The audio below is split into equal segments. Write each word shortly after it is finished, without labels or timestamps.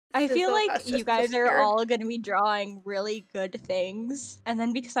I feel So like that's you just guys are weird. all gonna be drawing really good things, and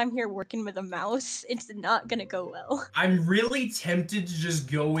then because I'm here working with a mouse, it's not gonna go well. I'm really tempted to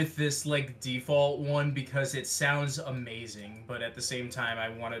just go with this like default one because it sounds amazing, but at the same time I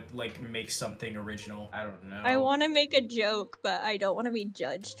want to like make something original. I don't know. I want to make a joke, but I don't want to be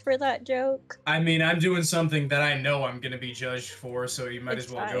judged for that joke. I mean, I'm doing something that I know I'm gonna be judged for, so you might It's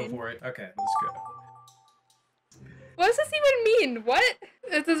as well go fine. for it. Okay, let's go. What does this even mean? What?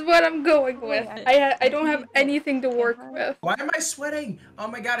 This is what I'm going with. I don't have anything to work with. Why am I sweating? Oh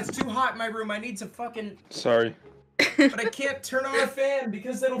my god, it's too hot in my room. I need to fucking... Sorry. But I can't turn on a fan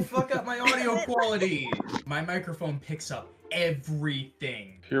because it'll fuck up my audio quality. My microphone picks up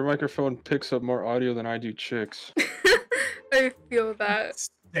everything. Your microphone picks up more audio than I do chicks. I feel that.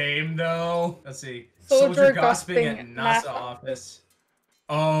 Same though. Let's see. Soldier gossiping at gossiping NASA NASA. office.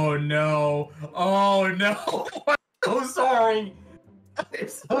 Oh no. Oh no. I'm so sorry. I'm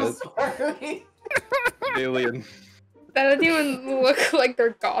so sorry. Alien. That doesn't even look like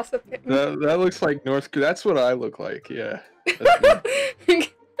they're gossiping. That looks like North Korea. That's what I look like, yeah.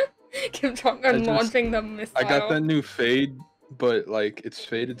 Kim Jong-un launching the missile. I got that new fade, but like it's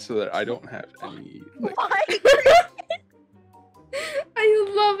faded so that I don't have any. Like, Why? I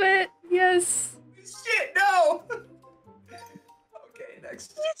love it. Yes. Shit, no. Okay,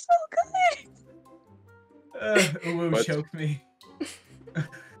 next. It's so good. Ooh, What? choke me.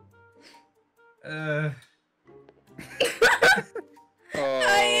 oh,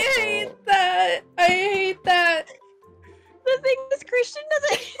 I hate that. I hate that. The thing is, Christian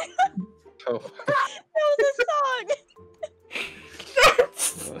doesn't. oh. That was a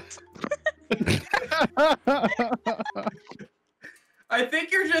song. I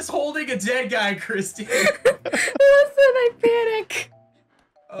think you're just holding a dead guy, Christy. Listen, I panic.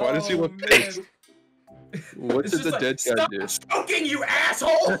 Why does he look pissed? What It's did just the dead guy Stop do? choking, you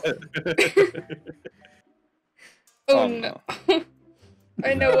asshole! Oh no.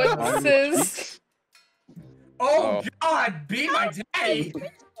 I know what this is. Oh god, be my daddy!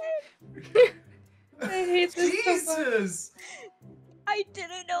 I hate this so much. Jesus! I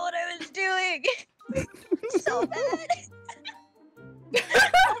didn't know what I was doing. So bad.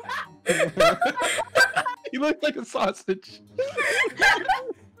 He looked like a sausage.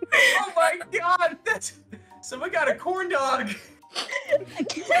 Oh my god, that's... Someone got a corn dog!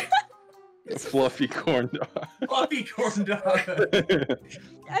 A fluffy corn dog. Fluffy corn dog!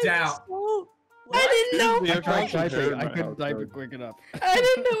 I'm Down. so- I didn't know. Yeah, I tried I typing. I heard couldn't my type house it quick enough. I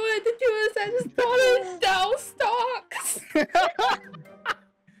didn't know what to do. I just thought it was down stocks.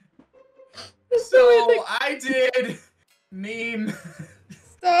 So, I did... Meme.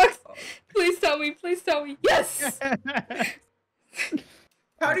 Stocks. Please tell me. Please tell me. Yes.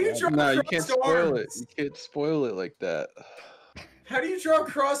 How do you draw No, you crossed can't spoil it. arms? You can't spoil it like that. How do you draw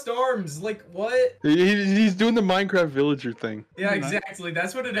crossed arms? Like, what? He's doing the Minecraft villager thing. Yeah, exactly.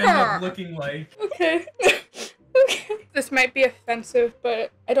 That's what it ended up looking like. Okay. Okay. This might be offensive,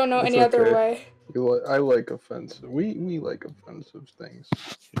 but I don't know It's any other okay. way. I like offensive. We like offensive things.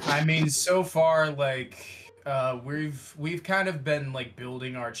 I mean, so far, like, we've kind of been like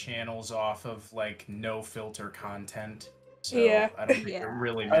building our channels off of like no filter content. So Yeah. I don't think it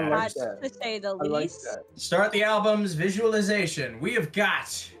really matters. That's to say the least. Start the album's visualization. We have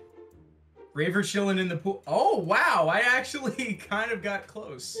got Raver chilling in the pool. Oh wow, I actually kind of got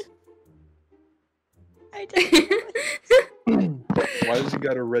close. I didn't. Why does he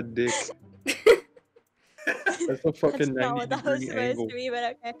got a red dick? That's a fucking That's not 90 what that was degree supposed angle. to be,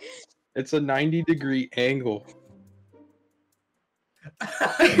 but okay. It's a 90-degree angle.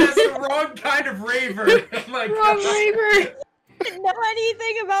 That's the wrong kind of raver. Oh my Wrong god. Raver. Didn't know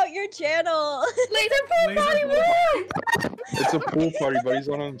anything about your channel. Laser pool Laser body pool woo! It's a pool party, but he's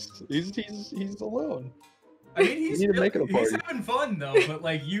on. He's alone. I mean, he's, You need to make it a he's party. having fun though, but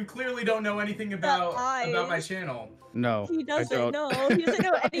like you clearly don't know anything about my eyes. channel. No, He doesn't I don't. know. He doesn't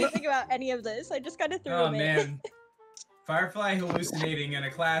know anything about any of this. I just kind of threw Oh him in. man, Firefly hallucinating in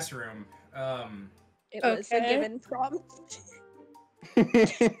a classroom. It was a Okay. given prompt. Wait,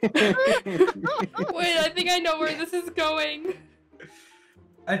 I think I know where this is going.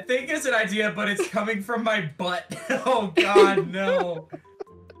 I think it's an idea, but it's coming from my butt. Oh god, no.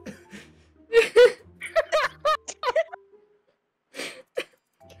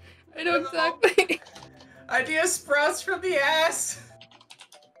 I know exactly. Idea sprouts from the ass.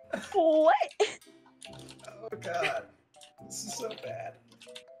 What? Oh god, this is so bad.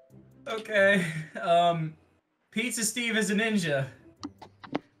 Okay, Pizza Steve is a ninja.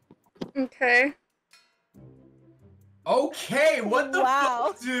 Okay. Okay, what the Wow.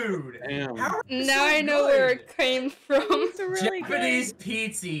 fuck, dude? Damn. How are you Now so I know good? where it came from. It's really Japanese good.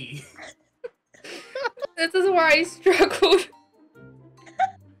 pizza. This is why I struggled.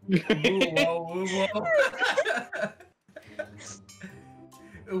 Whoa.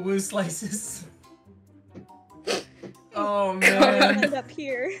 Woo slices. Oh How did we man. end up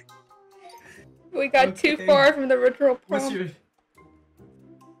here? We got too Okay. far from the original What's prompt. your?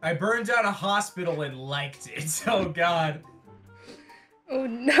 I burned down a hospital and liked it. Oh god. Oh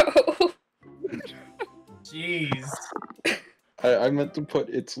no. Jeez. I meant to put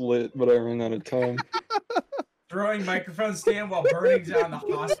it's lit, but I ran out of time. Throwing microphone stand while burning down the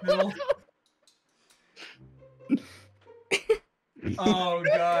hospital. Oh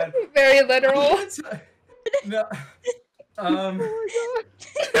god. Very literal. No. I'm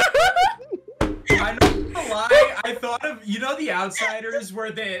not gonna lie, I thought of, you know, The Outsiders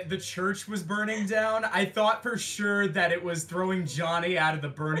where the church was burning down? I thought for sure that it was throwing Johnny out of the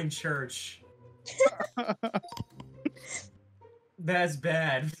burning church. That's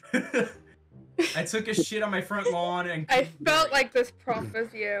bad. I took a shit on my front lawn and I felt like this prompt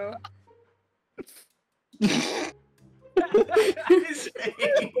was you. his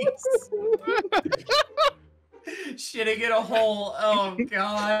face. Shitting in a hole. Oh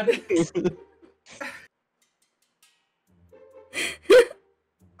god.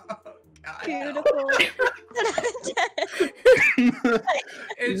 Oh god. Beautiful.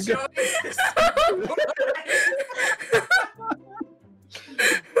 Enjoy this.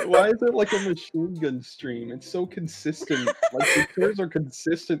 Why is it like a machine gun stream? It's so consistent. Like the curves are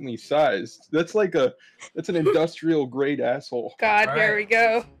consistently sized. That's an industrial grade asshole. God, All here right. we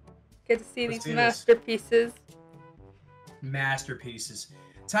go. Get to see Let's these do this. masterpieces. Masterpieces.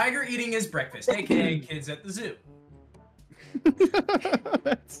 Tiger eating his breakfast, aka kids at the zoo.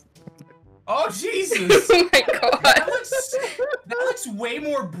 Oh Jesus! Oh my god. That looks way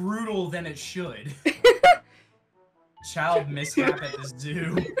more brutal than it should. Child mishap at the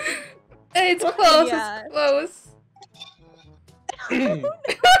zoo. It's close, Yeah. it's close. No,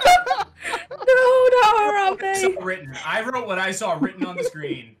 I saw Harambe. written. I wrote what I saw written on the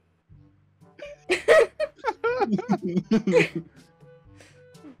screen.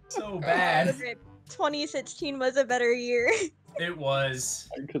 So bad. 2016 was a better year. It was.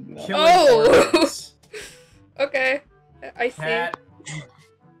 I could not. Killing Oh. orphans. Okay, I see. Cat.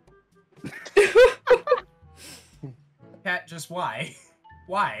 Cat, just why?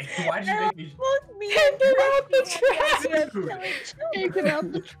 Why? Why did you make me? Both me Take and it out the Christy had trash. the idea of Dude. killing Take it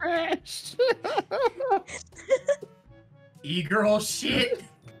out the trash. E-girl shit.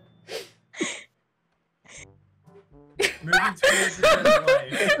 Moving towards the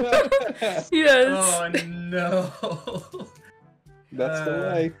best life. Yes. Oh no. That's the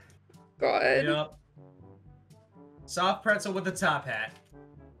way. God. Yep. Soft pretzel with a top hat.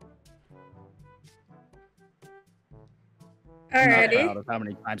 I'm not Alrighty. proud of how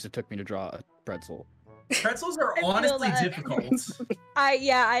many times it took me to draw a pretzel. Pretzels are I feel honestly that. difficult.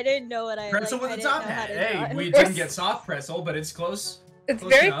 I didn't know what I Pretzel like, I with a didn't top know how hat. to Hey, draw it. we didn't get soft pretzel, but it's close. It's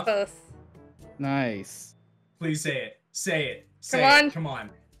Close very enough. close. Nice. Please say it. Say it. Say Come on. it. Come on.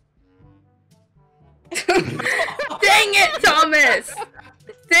 Dang it, Thomas!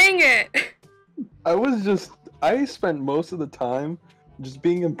 Dang it! I spent most of the time just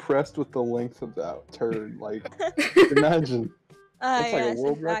being impressed with the length of that turn. Like, imagine. That's like a Yes,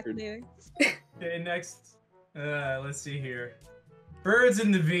 world record. exactly. Okay, next. Let's see here. Birds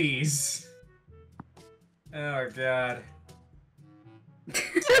and the bees. Oh god.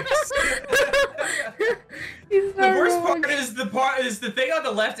 He's The not worst wrong. part is the thing on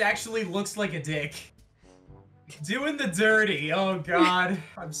the left actually looks like a dick. Doing the dirty. Oh god.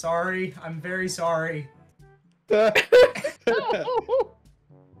 I'm sorry. I'm very sorry.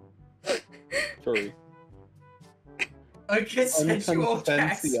 Sorry. A consensual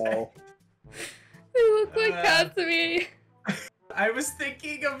cat. Unconsensual. They look like Uh, cats to me. I was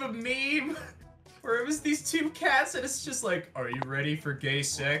thinking of a meme where it was these two cats and it's just like, are you ready for gay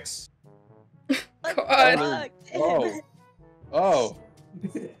sex? What God. the fuck? Oh. Oh.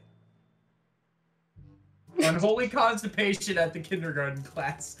 Unholy constipation at the kindergarten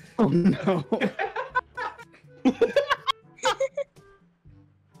class. Oh no.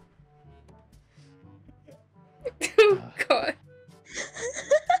 Oh god.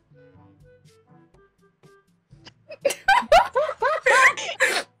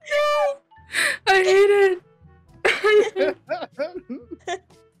 I hate it.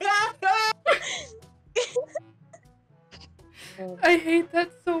 I hate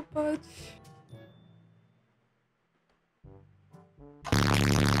that so much.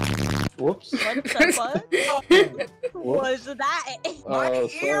 Whoops. What the fuck? Oh, was that? my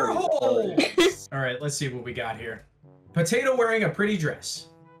ear sorry. holes! Alright, let's see what we got here. Potato wearing a pretty dress.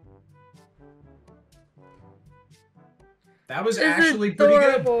 That was actually pretty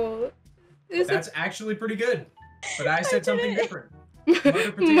good. That's actually pretty good. But I said something different.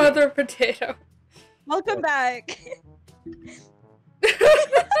 Mother potato. Mother potato. Welcome back.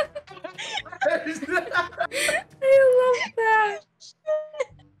 I love that.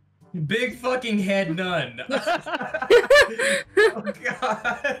 Big fucking head nun. Oh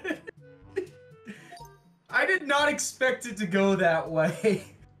god. I did not expect it to go that way.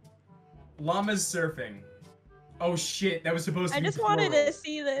 Llamas surfing. Oh shit, that was supposed to be I just wanted to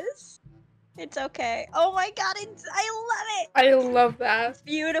see this. It's okay. Oh my god, I love it. I love that. It's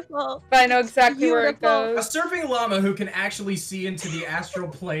beautiful. But I know exactly where it beautiful. A goes. surfing llama who can actually see into the astral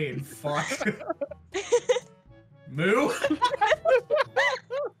plane. Fuck. Moo?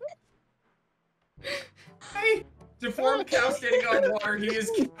 Hey, deformed cow standing on water. He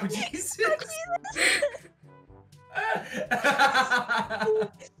is cow Jesus.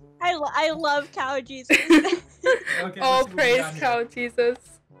 I love cow Jesus. Okay, All let's see what we praise got here. cow Jesus.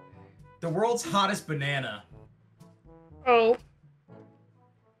 The world's hottest banana. Oh.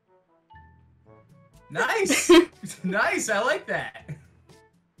 Nice. Nice. I like that.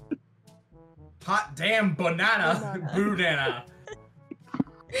 Hot damn banana. Banana.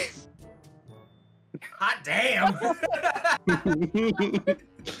 Hot damn.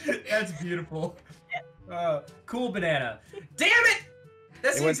 That's beautiful. Cool banana. Damn it!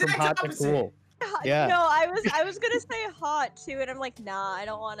 That's It the went from exact hot to opposite. cool. Yeah. No, I was gonna say hot too, and I'm like, nah, I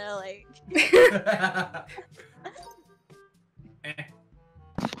don't want to like. Eh.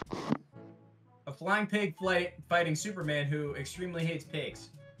 A flying pig fighting Superman who extremely hates pigs.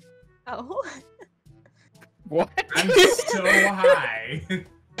 Oh. What? I'm so high.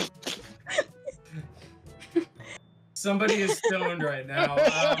 Somebody is stoned right now.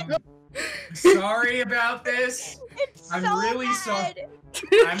 Sorry about this. It's I'm so really sorry. bad.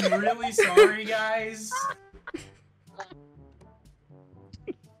 I'm really sorry, guys.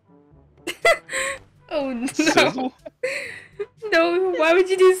 Oh no. Sizzle? No, why would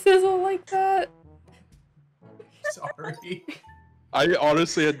you do sizzle like that? Sorry. I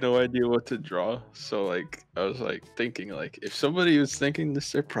honestly had no idea what to draw, so like I was like thinking like if somebody was thinking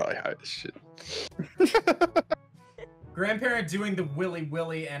this, they're probably high as shit. Grandparent doing the willy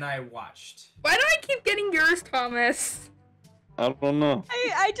willy, and I watched. Why do I keep getting yours, Thomas? I don't know.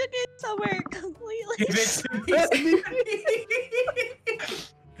 I took it somewhere completely. Give it to me.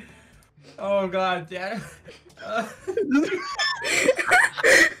 Oh god, Dad.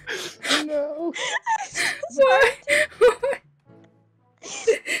 No. Why?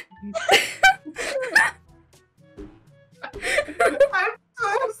 I'm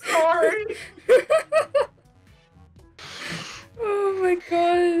so sorry. Oh my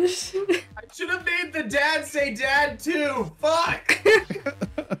gosh. I should have made the dad say dad too. Fuck.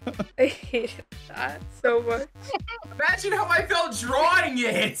 I hated that so much. Imagine how I felt drawing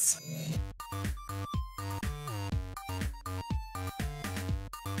it.